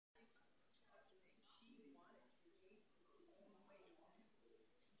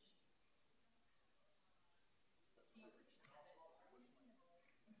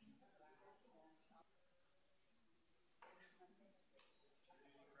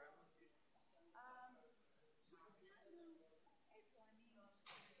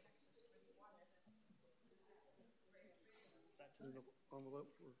an envelope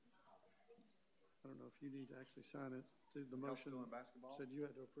for, I don't know if you need to actually sign it. The motion basketball said you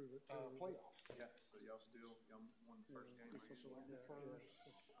had to approve it. playoffs. Yeah, so y'all won the first game. Something like that.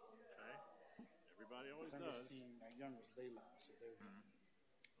 Okay. Everybody always does. Team, our youngest, they lost, so they're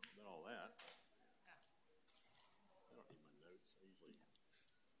About all that. I don't need my notes. I usually.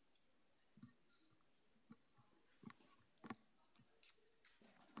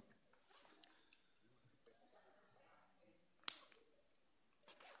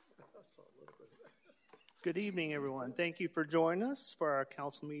 Good evening, everyone. Thank you for joining us for our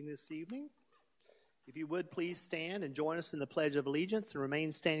council meeting this evening. If you would, please stand and join us in the Pledge of Allegiance and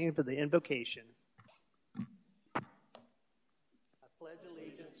remain standing for the invocation. I pledge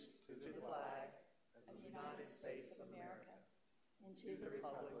allegiance to the flag of the United States of America and to the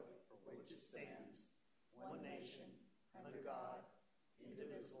republic for which it stands, one nation, under God,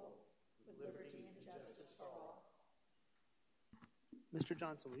 indivisible, with liberty and justice for all. Mr.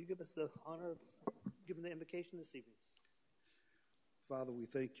 Johnson, will you give us the honor of giving the invocation this evening? Father, we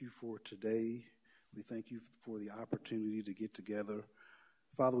thank you for today. We thank you for the opportunity to get together.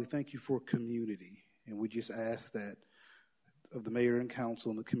 Father, we thank you for community. And we just ask that of the mayor and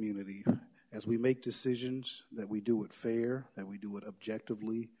council and the community, as we make decisions, that we do it fair, that we do it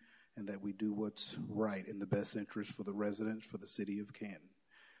objectively, and that we do what's right in the best interest for the residents, for the city of Canton.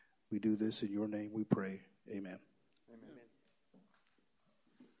 We do this in your name, we pray. Amen. Amen.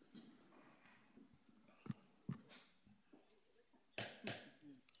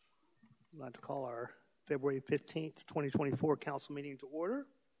 I'd like to call our February 15th, 2024 council meeting to order.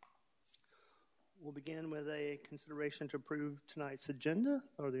 We'll begin with a consideration to approve tonight's agenda.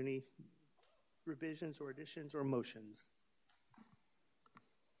 Are there any revisions or additions or motions?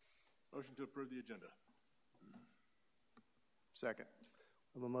 Motion to approve the agenda. second.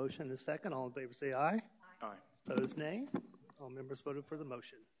 We have a motion and a second. All in favor say aye. Aye. Opposed, nay. All members voted for the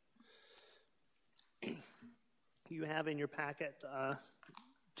motion. You have in your packet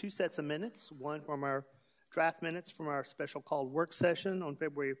two sets of minutes, one from our draft minutes from our special called work session on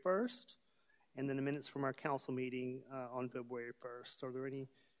February 1st, and then the minutes from our council meeting on February 1st. Are there any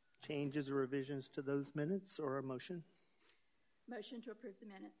changes or revisions to those minutes or a motion? Motion to approve the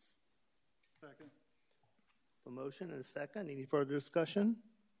minutes. Second. A motion and a second. Any further discussion?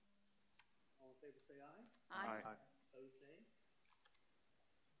 All in favor say aye. Aye.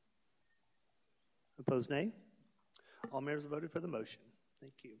 Opposed, nay. Opposed, nay. All members voted for the motion.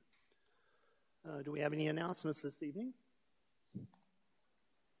 Thank you. Do we have any announcements this evening?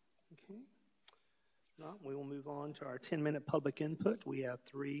 Okay. No, we will move on to our 10-minute public input. We have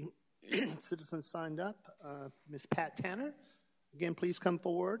 3 citizens signed up. Ms. Pat Tanner, again, please come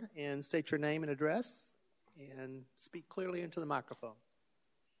forward and state your name and address and speak clearly into the microphone.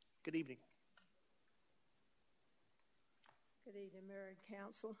 Good evening. Good evening, Mayor and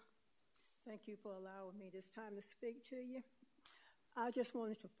Council. Thank you for allowing me this time to speak to you. I just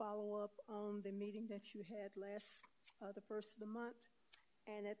wanted to follow up on the meeting that you had the first of the month.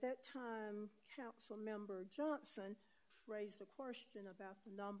 And at that time, Council Member Johnson raised a question about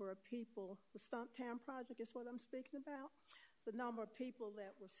the number of people, the Stumptown project is what I'm speaking about, the number of people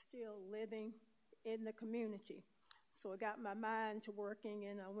that were still living in the community. So it got my mind to working,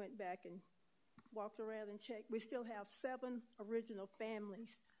 and I went back and walked around and checked. We still have 7 original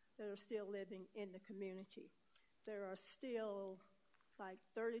families that are still living in the community. There are still like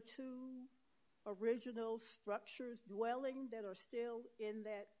 32 original structures, dwelling that are still in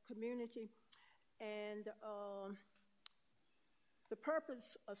that community. And the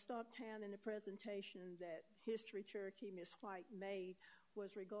purpose of Stumptown in the presentation that History Cherokee Ms. White made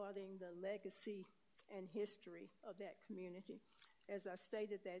was regarding the legacy and history of that community. As I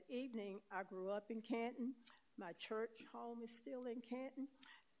stated that evening, I grew up in Canton. My church home is still in Canton.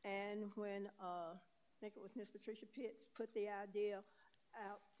 And when I think it was Miss Patricia Pitts put the idea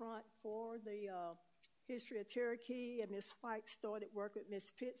out front for the history of Cherokee, and Miss White started work with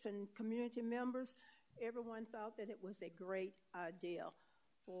Miss Pitts and community members, everyone thought that it was a great idea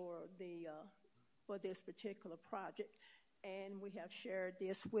for this particular project. And we have shared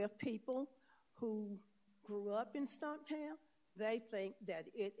this with people who grew up in Stumptown. They think that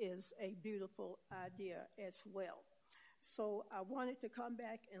it is a beautiful idea as well. So I wanted to come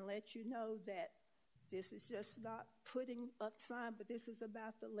back and let you know that this is just not putting up sign, but this is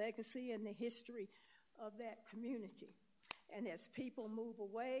about the legacy and the history of that community. And as people move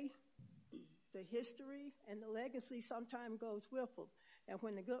away, the history and the legacy sometimes goes with them. And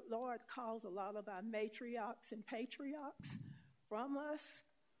when the good Lord calls a lot of our matriarchs and patriarchs from us,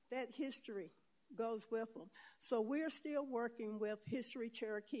 that history goes with them. So we're still working with History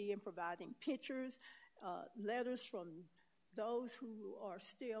Cherokee and providing pictures, letters from those who are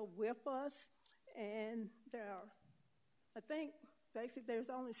still with us. And there are, I think, basically there's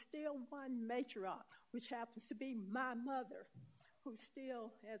only still one matriarch, which happens to be my mother, who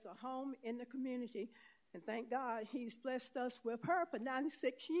still has a home in the community. And thank God he's blessed us with her for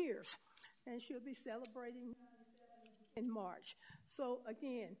 96 years. And she'll be celebrating in March. So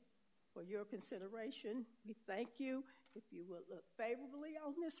again, for your consideration, we thank you. If you would look favorably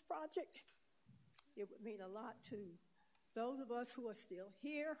on this project, it would mean a lot to those of us who are still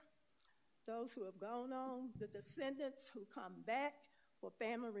here, those who have gone on, the descendants who come back for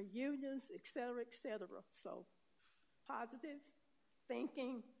family reunions, et cetera, et cetera. So positive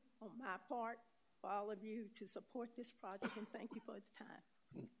thinking on my part for all of you to support this project, and thank you for the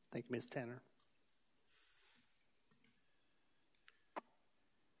time. Thank you, Ms. Tanner.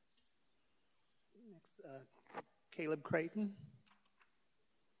 Next, Caleb Creighton.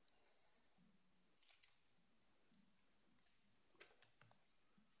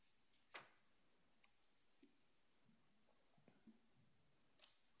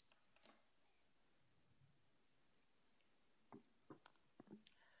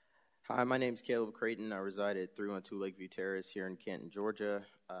 Hi, my name is Caleb Creighton. I reside at 312 Lakeview Terrace here in Canton, Georgia.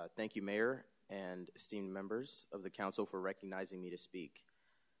 Thank you, Mayor and esteemed members of the council, for recognizing me to speak.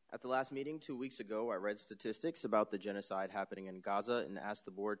 At the last meeting 2 weeks ago, I read statistics about the genocide happening in Gaza and asked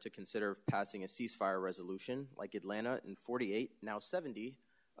the board to consider passing a ceasefire resolution like Atlanta and 48, now 70,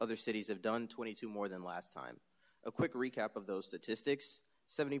 other cities have done, 22 more than last time. A quick recap of those statistics: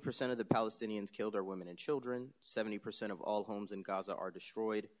 70% of the Palestinians killed are women and children, 70% of all homes in Gaza are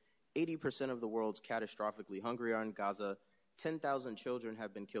destroyed, 80% of the world's catastrophically hungry are in Gaza, 10,000 children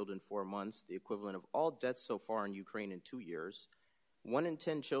have been killed in 4 months, the equivalent of all deaths so far in Ukraine in 2 years. 1 in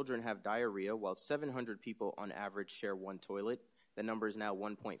 10 children have diarrhea, while 700 people on average share one toilet. The number is now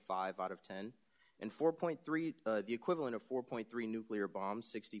 1.5 out of 10. And 4.3, the equivalent of 4.3 nuclear bombs,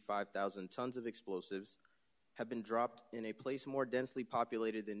 65,000 tons of explosives, have been dropped in a place more densely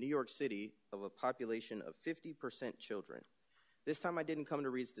populated than New York City, of a population of 50% children. This time I didn't come to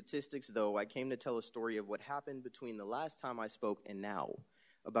read statistics, though. I came to tell a story of what happened between the last time I spoke and now,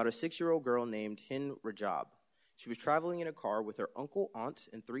 about a 6-year-old girl named Hind Rajab. She was traveling in a car with her uncle, aunt,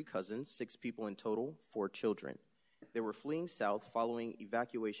 and 3 cousins, 6 people in total, 4 children. They were fleeing south following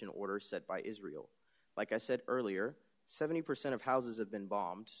evacuation orders set by Israel. Like I said earlier, 70% of houses have been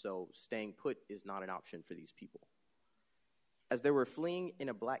bombed, so staying put is not an option for these people. As they were fleeing in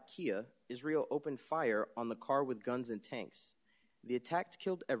a black Kia, Israel opened fire on the car with guns and tanks. The attack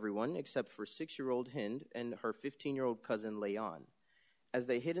killed everyone except for 6-year-old Hind and her 15-year-old cousin, Leon. As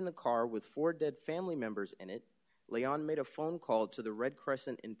they hid in the car with 4 dead family members in it, Leon made a phone call to the Red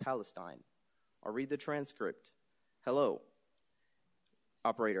Crescent in Palestine. I'll read the transcript. Hello.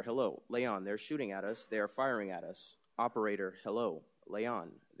 Operator, hello. Leon, they're shooting at us. They are firing at us. Operator, hello.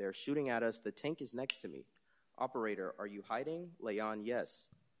 Leon, they're shooting at us. The tank is next to me. Operator, are you hiding? Leon, yes.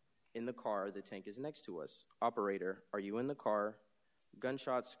 In the car, the tank is next to us. Operator, are you in the car?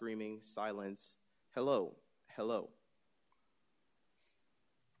 Gunshots, screaming, silence. Hello, hello.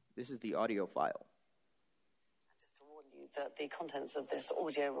 This is the audio file. Just to warn you that the contents of this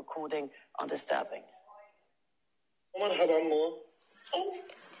audio recording are disturbing. مرحبا عمو.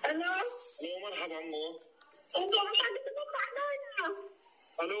 الو مرحبا عمو. انت عشان تدق علينا.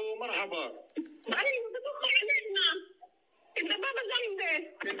 الو مرحبا. ايوه تدق علينا. انت بابا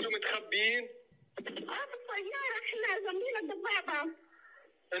جنبك. انتوا متخبيين؟ في السيارة احنا جنبين الدبابة.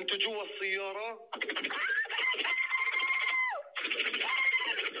 انتوا جوا السيارة؟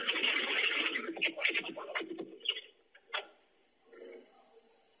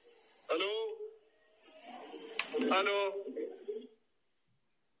 الو الو.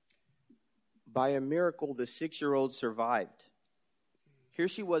 By a miracle, the 6-year-old survived. Here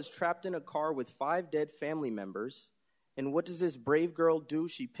she was trapped in a car with 5 dead family members. And what does this brave girl do?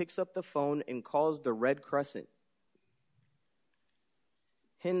 She picks up the phone and calls the Red Crescent.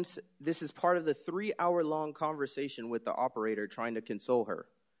 Hence, this is part of the 3-hour-long conversation with the operator trying to console her.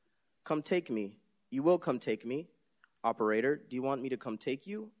 Come take me. You will come take me. Operator, do you want me to come take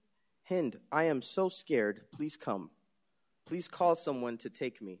you? Hind, I am so scared. Please come. Please call someone to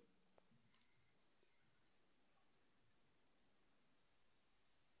take me.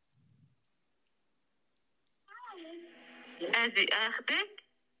 أجي أخذك.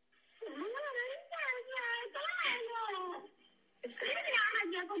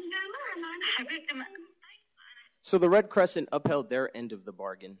 So the Red Crescent upheld their end of the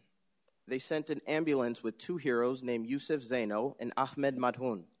bargain. They sent an ambulance with 2 heroes named Yusuf Zaino and Ahmed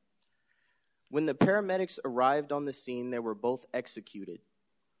Madhoun. When the paramedics arrived on the scene, they were both executed.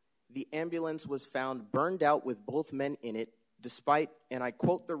 The ambulance was found burned out with both men in it, despite, and I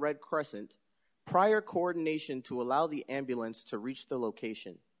quote the Red Crescent, prior coordination to allow the ambulance to reach the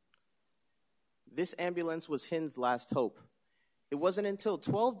location. This ambulance was Hinn's last hope. It wasn't until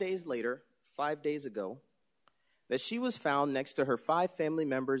 12 days later, 5 days ago, that she was found next to her 5 family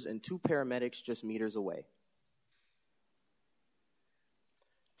members and 2 paramedics just meters away.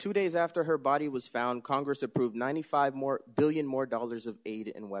 2 days after her body was found, Congress approved $95 billion more of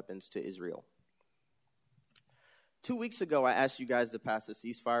aid and weapons to Israel. 2 weeks ago, I asked you guys to pass a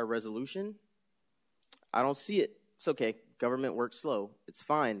ceasefire resolution. I don't see it. It's okay. Government works slow. It's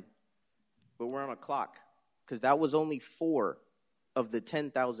fine. But we're on a clock because that was only 4 of the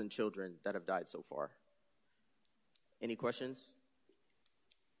 10,000 children that have died so far. Any questions?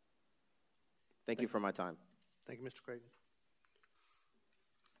 Thank you for my time. Thank you, Mr. Creighton.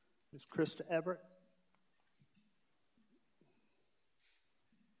 Ms. Krista Everett.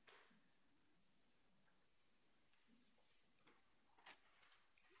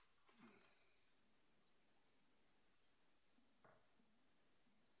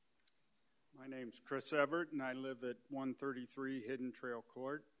 My name's Chris Everett, and I live at 133 Hidden Trail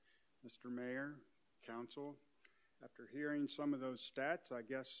Court. Mr. Mayor, Council, after hearing some of those stats, I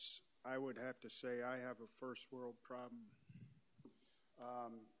guess I would have to say I have a first world problem.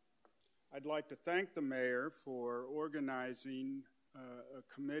 I'd like to thank the mayor for organizing a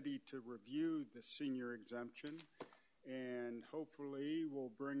committee to review the senior exemption, and hopefully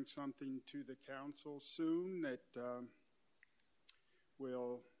we'll bring something to the council soon that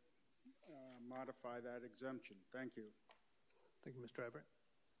will modify that exemption. Thank you. Thank you, Mr. Everett.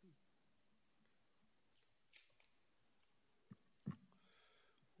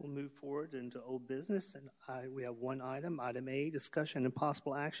 We'll move forward into old business, and we have one item. Item A, discussion and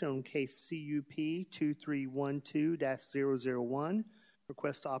possible action on case CUP 2312-001,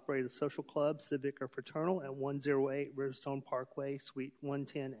 request to operate a social club, civic or fraternal at 108 Riverstone Parkway, Suite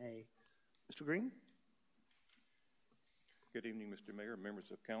 110A. Mr. Green? Good evening, Mr. Mayor,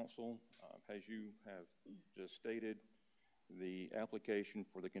 members of council. As you have just stated, the application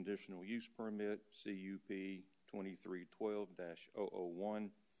for the conditional use permit, CUP 2312-001,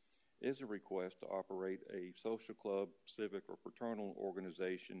 is a request to operate a social club, civic, or fraternal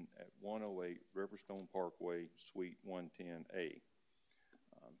organization at 108 Riverstone Parkway, Suite 110A.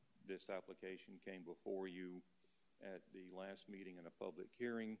 This application came before you at the last meeting in a public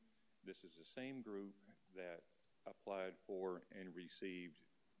hearing. This is the same group that applied for and received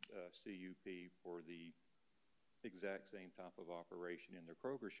CUP for the exact same type of operation in the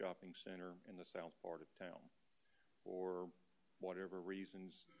Kroger Shopping Center in the south part of town. For whatever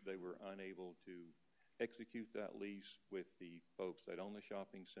reasons, they were unable to execute that lease with the folks that own the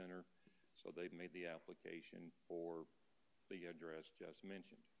shopping center, so they've made the application for the address just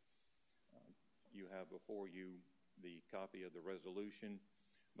mentioned. You have before you the copy of the resolution.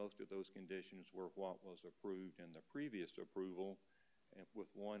 Most of those conditions were what was approved in the previous approval, and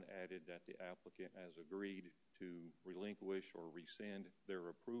with one added that the applicant has agreed to relinquish or rescind their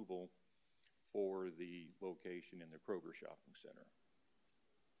approval for the location in the Kroger Shopping Center.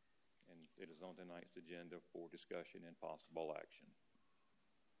 And it is on tonight's agenda for discussion and possible action.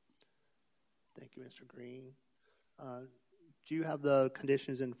 Thank you, Mr. Green. Do you have the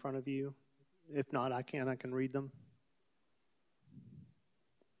conditions in front of you? If not, I can read them.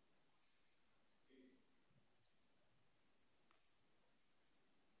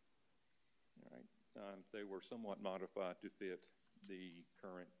 All right. They were somewhat modified to fit the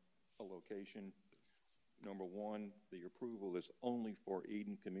current location. Number 1, the approval is only for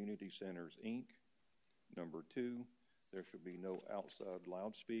Eden Community Centers, Inc. Number 2, there should be no outside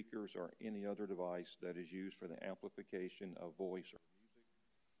loudspeakers or any other device that is used for the amplification of voice or music.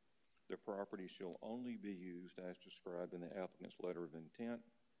 The property shall only be used as described in the applicant's letter of intent.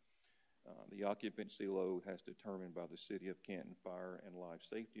 The occupancy load as determined by the City of Canton Fire and Life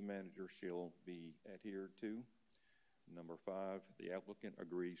Safety Manager shall be adhered to. Number 5, the applicant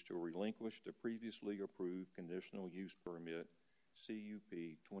agrees to relinquish the previously approved conditional use permit,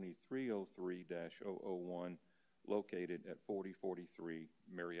 CUP 2303-001, located at 4043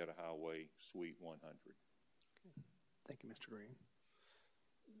 Marietta Highway, Suite 100. Okay. Thank you, Mr. Green.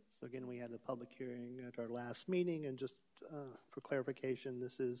 So again, we had a public hearing at our last meeting, and just for clarification,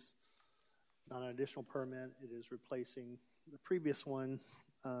 this is not an additional permit. It is replacing the previous one.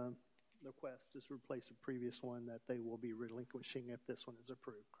 The request is to replace the previous one that they will be relinquishing if this one is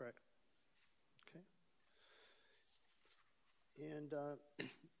approved, correct? Okay. And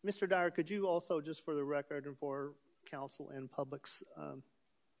Mr. Dyer, could you also, just for the record and for council and public's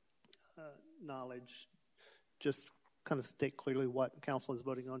knowledge, just kind of state clearly what council is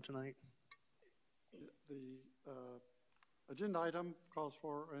voting on tonight? The agenda item calls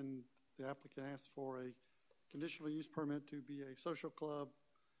for, and the applicant asks for a conditional use permit to be a social club,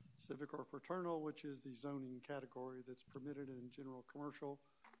 civic or fraternal, which is the zoning category that's permitted in general commercial,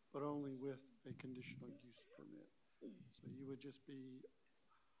 but only with a conditional use permit. So you would just be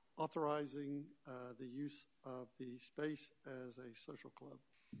authorizing the use of the space as a social club.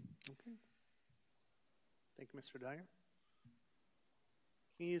 Okay. Thank you, Mr. Dyer.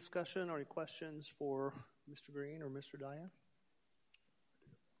 Any discussion or any questions for Mr. Green or Mr. Dyer?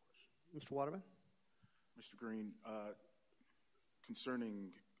 Mr. Waterman? Mr. Green,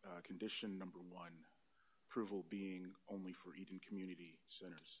 concerning condition number 1, approval being only for Eden Community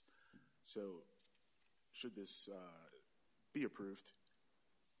Centers. So should this be approved,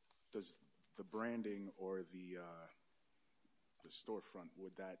 does the branding or the storefront,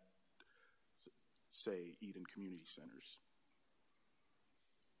 would that say Eden Community Centers?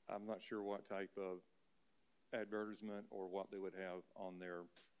 I'm not sure what type of advertisement or what they would have on their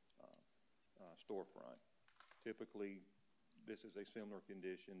storefront. Typically, this is a similar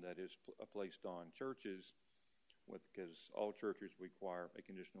condition that is placed on churches because all churches require a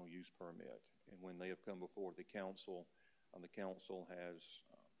conditional use permit. And when they have come before the council has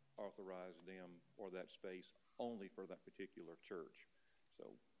authorized them or that space only for that particular church.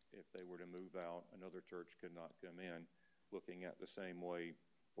 So if they were to move out, another church could not come in. Looking at the same way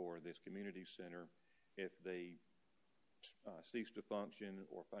for this community center, if they cease to function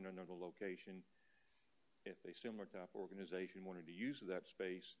or find another location, if a similar type of organization wanted to use that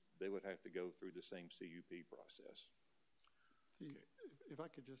space, they would have to go through the same CUP process. If I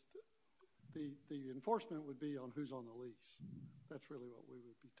could just, the enforcement would be on who's on the lease. That's really what we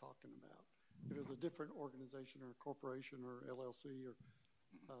would be talking about. If it was a different organization or a corporation or LLC, or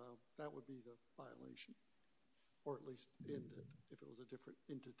that would be the violation, or at least end it if it was a different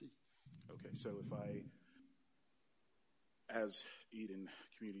entity. Okay, so if I, as Eden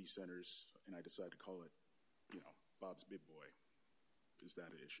Community Centers, and I decide to call it, Bob's Big Boy, is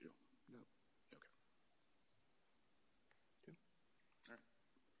that an issue? No. Okay. All right.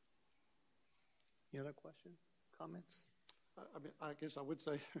 Any other questions, comments? I mean, I guess I would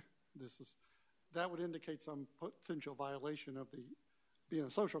say that would indicate some potential violation of the being a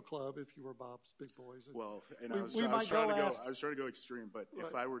social club if you were Bob's Big Boys. Well, and I was trying to go extreme, but right.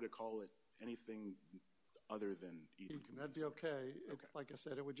 If I were to call it anything other than Eden, that'd be okay. Okay. Like I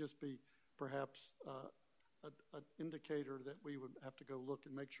said, it would just be perhaps an indicator that we would have to go look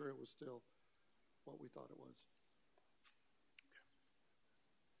and make sure it was still what we thought it was. Okay.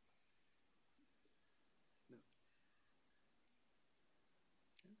 No.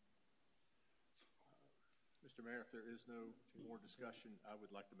 Mr. Mayor, if there is no more discussion, I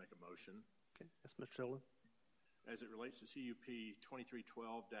would like to make a motion. Okay, that's Mr. Tillman. As it relates to CUP 2312-001,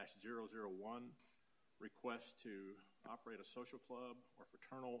 request to operate a social club or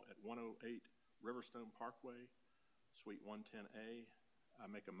fraternal at 108 Riverstone Parkway, Suite 110A, I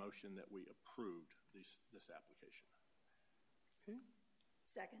make a motion that we approved this application. Okay.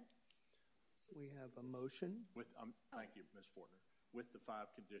 Second. We have a motion. With thank you, Ms. Fortner. With the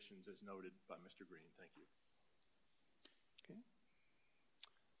 5 conditions as noted by Mr. Green. Thank you. Okay.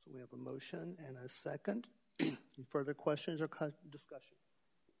 So we have a motion and a second. Any further questions or discussion?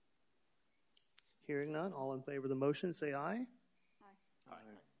 Hearing none, all in favor of the motion say aye. Aye.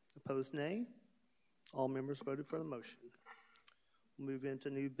 Aye. Opposed, nay. All members voted for the motion. We'll move into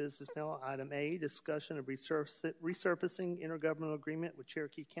new business now. Item A, discussion of resurfacing intergovernmental agreement with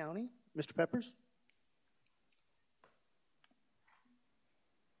Cherokee County. Mr. Peppers?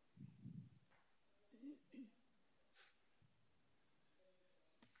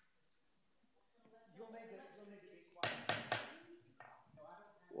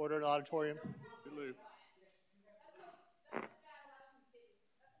 Order in the auditorium. Good move.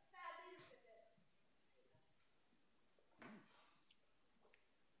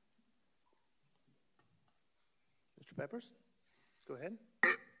 Mr. Peppers, go ahead.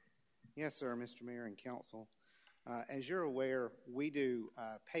 Yes, sir, Mr. Mayor and Council. As you're aware, we do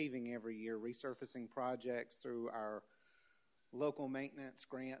paving every year, resurfacing projects through our local maintenance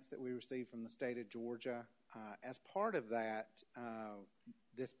grants that we receive from the state of Georgia. As part of that,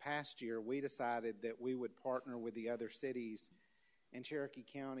 this past year, we decided that we would partner with the other cities in Cherokee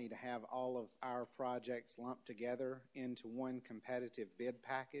County to have all of our projects lumped together into one competitive bid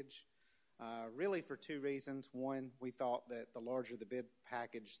package. Really for 2 reasons. One, we thought that the larger the bid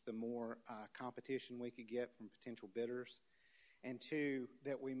package, the more competition we could get from potential bidders. And 2,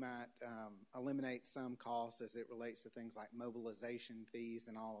 that we might eliminate some costs as it relates to things like mobilization fees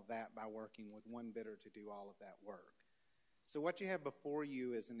and all of that by working with one bidder to do all of that work. So what you have before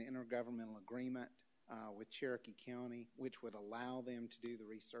you is an intergovernmental agreement with Cherokee County, which would allow them to do the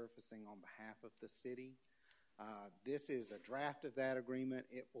resurfacing on behalf of the city. This is a draft of that agreement.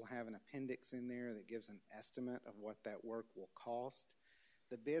 It will have an appendix in there that gives an estimate of what that work will cost.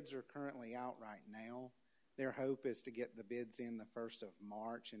 The bids are currently out right now. Their hope is to get the bids in the 1st of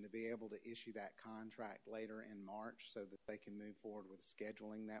March and to be able to issue that contract later in March so that they can move forward with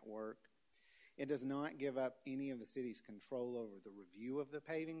scheduling that work. It does not give up any of the city's control over the review of the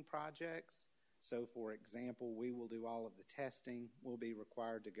paving projects. So, for example, we will do all of the testing. We'll be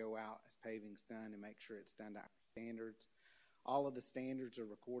required to go out as paving's done and make sure it's done to our standards. All of the standards are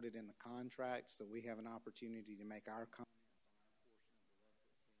recorded in the contract, so we have an opportunity to make our comments on our portion of the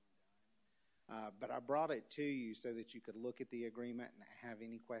work that's being done. But I brought it to you so that you could look at the agreement and have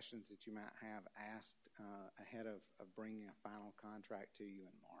any questions that you might have asked ahead of bringing a final contract to you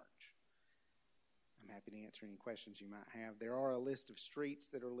in March. I'm happy to answer any questions you might have. There are a list of streets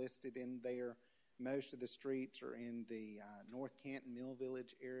that are listed in there. Most of the streets are in the North Canton Mill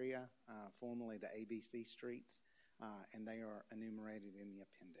Village area, formerly the ABC streets, and they are enumerated in the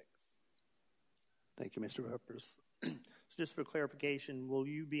appendix. Thank you, Mr. Peppers. So just for clarification, will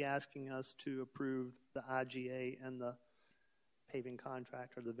you be asking us to approve the IGA and the paving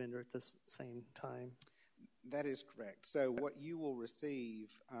contract or the vendor at the same time? That is correct. So what you will receive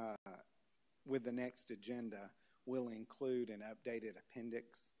with the next agenda will include an updated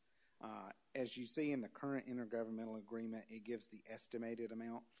appendix. As you see in the current intergovernmental agreement, it gives the estimated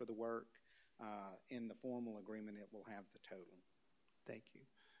amount for the work. In the formal agreement, it will have the total. Thank you.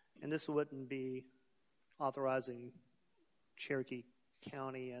 And this wouldn't be authorizing Cherokee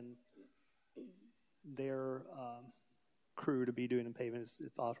County and their crew to be doing the paving. It's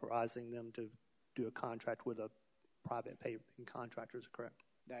authorizing them to do a contract with a private paving contractor, is correct?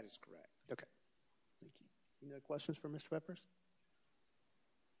 That is correct. Okay. Thank you. Any other questions for Mr. Peppers?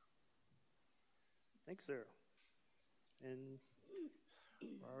 Thanks, sir. And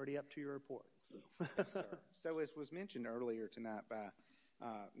we're already up to your report. So. Yes, sir. So as was mentioned earlier tonight by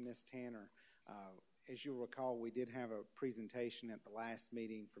Ms. Tanner, as you'll recall, we did have a presentation at the last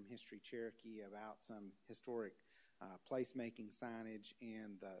meeting from History Cherokee about some historic placemaking signage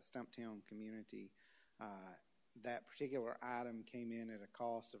in the Stumptown community. That particular item came in at a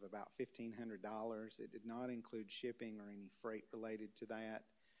cost of about $1,500. It did not include shipping or any freight related to that.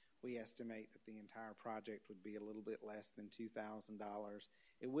 We estimate that the entire project would be a little bit less than $2,000.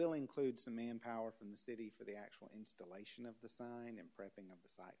 It will include some manpower from the city for the actual installation of the sign and prepping of the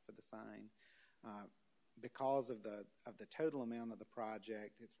site for the sign. Because of the total amount of the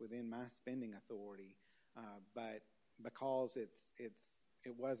project, it's within my spending authority, but because it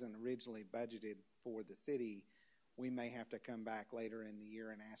wasn't originally budgeted for the city, we may have to come back later in the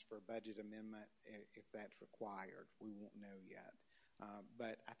year and ask for a budget amendment if that's required. We won't know yet.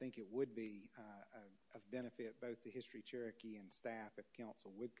 But I think it would be of benefit both to History Cherokee and staff if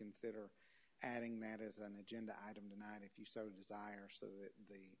council would consider adding that as an agenda item tonight if you so desire, so that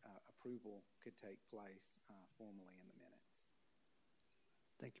the approval could take place formally in the minutes.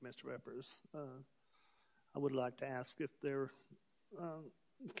 Thank you, Mr. Peppers. I would like to ask if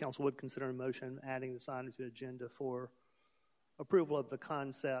council would consider a motion adding this item to the agenda for approval of the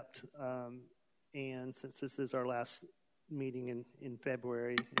concept. And since this is our last meeting in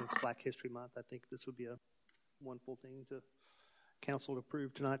February, and it's Black History Month, I think this would be a wonderful thing to council to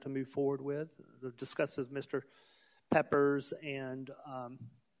approve tonight to move forward with. Discuss with Mr. Peppers, and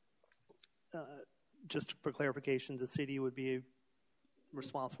just for clarification, the city would be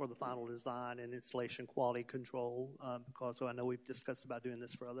responsible for the final design and installation quality control, because I know we've discussed about doing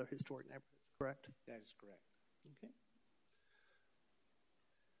this for other historic neighborhoods, correct? That is correct. Okay.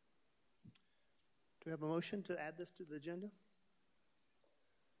 Do we have a motion to add this to the agenda?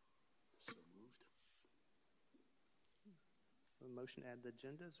 So moved. A motion to add the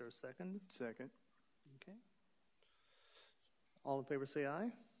agenda. Is there a second? Second. Okay. All in favor say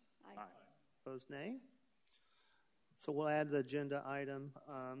aye. Aye. Opposed, nay. So we'll add the agenda item,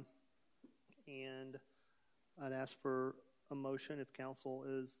 and I'd ask for a motion if council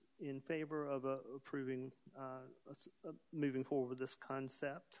is in favor of approving moving forward with this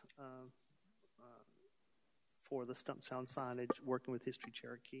concept for the Stumptown signage, working with History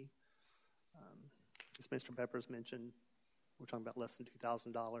Cherokee. As Mr. Peppers mentioned, we're talking about less than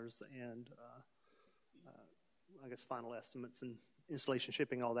 $2,000, and I guess final estimates and installation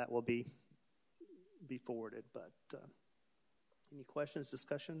shipping, all that will be forwarded. But any questions,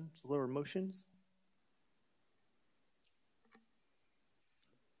 discussions, or motions?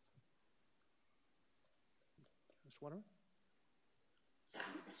 Mr. Waterman?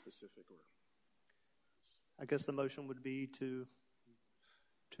 Specific or? I guess the motion would be to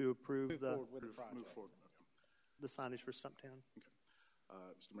to approve Move forward with the project. Move forward. Okay. the signage for Stumptown.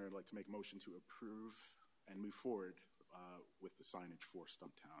 Mr. Mayor, I'd like to make a motion to approve and move forward with the signage for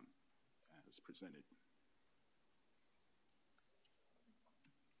Stumptown as presented.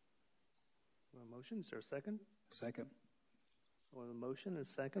 A motion, is there a second? Second. So a motion and a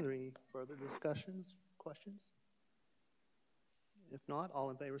second. Are there any further discussions, questions? If not, all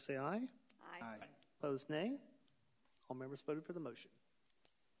in favor say aye. Aye. Opposed, nay. All members voted for the motion.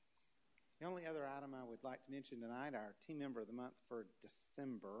 The only other item I would like to mention tonight, our team member of the month for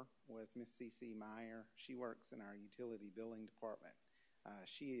December was Miss C.C. Meyer. She works in our utility billing department.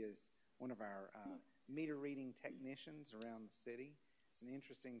 She is one of our meter reading technicians around the city. It's an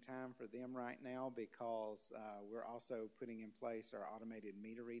interesting time for them right now because we're also putting in place our automated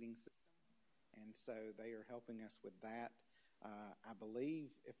meter reading system. And so they are helping us with that. I believe,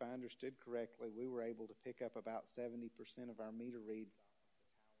 if I understood correctly, we were able to pick up about 70% of our meter reads off the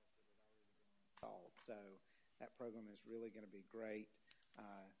towers that had already been installed. So that program is really going to be great.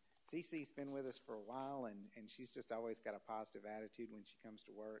 Cece's been with us for a while, and she's just always got a positive attitude when she comes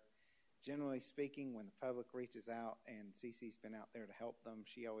to work. Generally speaking, when the public reaches out and Cece's been out there to help them,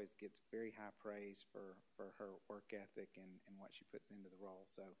 she always gets very high praise for her work ethic and what she puts into the role.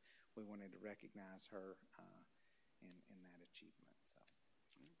 So we wanted to recognize her in that achievement. So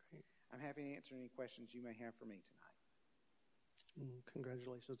Great. I'm happy to answer any questions you may have for me tonight.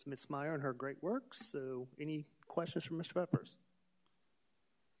 Congratulations to Ms. Meyer and her great work. So any questions from Mr. Peppers?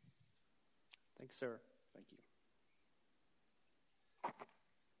 Thanks, sir. Thank you.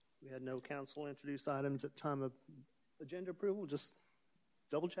 We had no council introduced items at time of agenda approval, just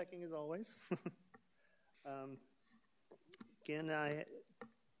double checking as always. Again, I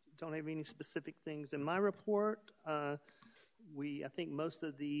don't have any specific things in my report. I think most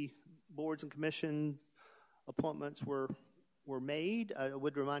of the boards and commissions appointments were made. I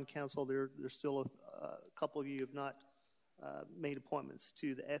would remind council there's still a couple of you have not made appointments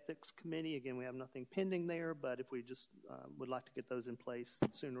to the ethics committee. Again, we have nothing pending there, but if we just would like to get those in place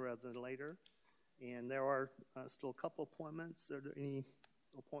sooner rather than later. And there are still a couple appointments. Are there any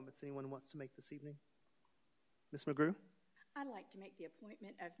appointments anyone wants to make this evening? Ms. McGrew? I'd like to make the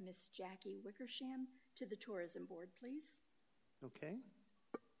appointment of Miss Jackie Wickersham to the Tourism Board, please. Okay.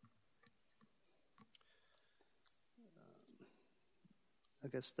 I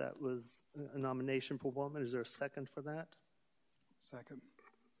guess that was a nomination for woman. Is there a second for that? Second.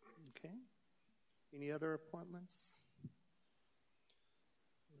 Okay. Any other appointments?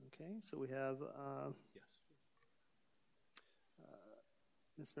 Okay, so we have Yes.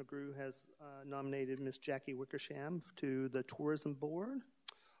 Ms. McGrew has nominated Ms. Jackie Wickersham to the Tourism Board.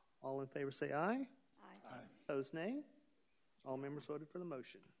 All in favor say aye. Aye. Opposed, nay. All members voted for the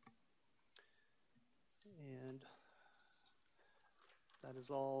motion. And that is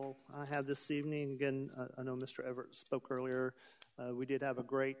all I have this evening. Again, I know Mr. Everett spoke earlier. We did have a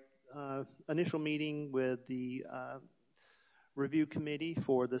great initial meeting with the review committee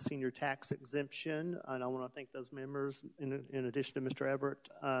for the senior tax exemption, and I want to thank those members, in addition to Mr. Everett,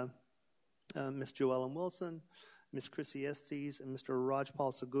 Ms. Joellen Wilson, Ms. Chrissy Estes, and Mr.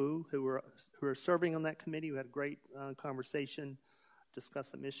 Rajpal Sagu, who are serving on that committee. We had a great conversation,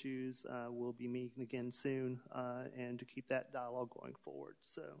 discussed some issues. We'll be meeting again soon, and to keep that dialogue going forward.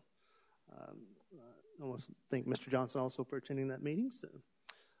 So I want to thank Mr. Johnson also for attending that meeting. So.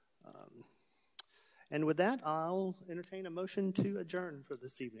 And with that, I'll entertain a motion to adjourn for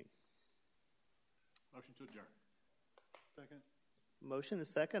this evening. Motion to adjourn. Second. Motion is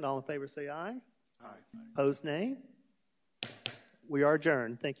second. All in favor say aye. Aye. Opposed, nay. We are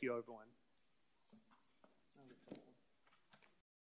adjourned. Thank you, everyone.